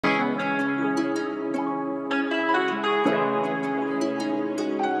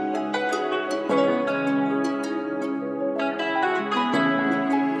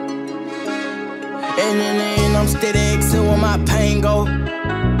And in the end, I'm steady exit where my pain go. And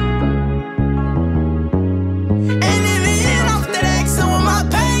in the end, I'm steady exit where my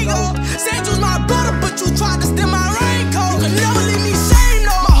pain go. Said you's my brother, but you tried to steal my raincoat. You can never leave me shame,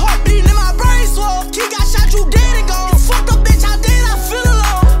 no. My heart beating and my brain swole. Kid got shot, you dead and gone. You fucked up, bitch, how did I feel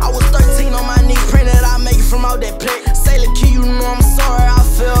alone? I was 13 on my knee, praying that I make it from out that plate. Sailor kid, you know I'm sorry, I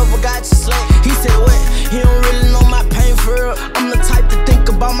feel forgot you slay. He said what? He don't really know my pain for real. I'm the type to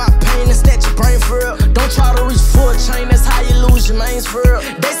think about my pain and snatch your brain for real. Don't try to reach full chain, that's how you lose your mains for real.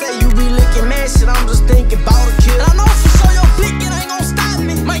 They say you be licking mad shit, I'm just thinking about a kill. I know for sure your flick, it ain't gon' stop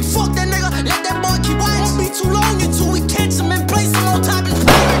me. Man, fuck that nigga, let that boy keep watching. Won't be too long until we catch him and place him on top of the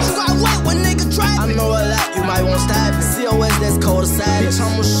fire. You got wet when nigga driving. I know a lot, you might won't stop it. COS, that's cold aside. Bitch,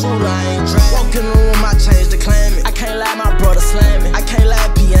 I'm a shooter, I ain't driving. Walk in the room, I changed the climate. I can't lie, my brother slamming. I can't lie,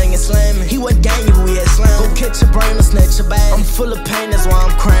 P ain't slamming. He wasn't gangin', but we had slam. Go catch your brain or snatch your bag. I'm full of pain, that's why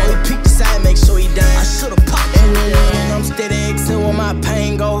I'm crying. We peek the side, make sure he down. I should've popped. And in the end, I'm steady exit where my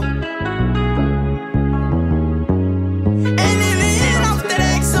pain go.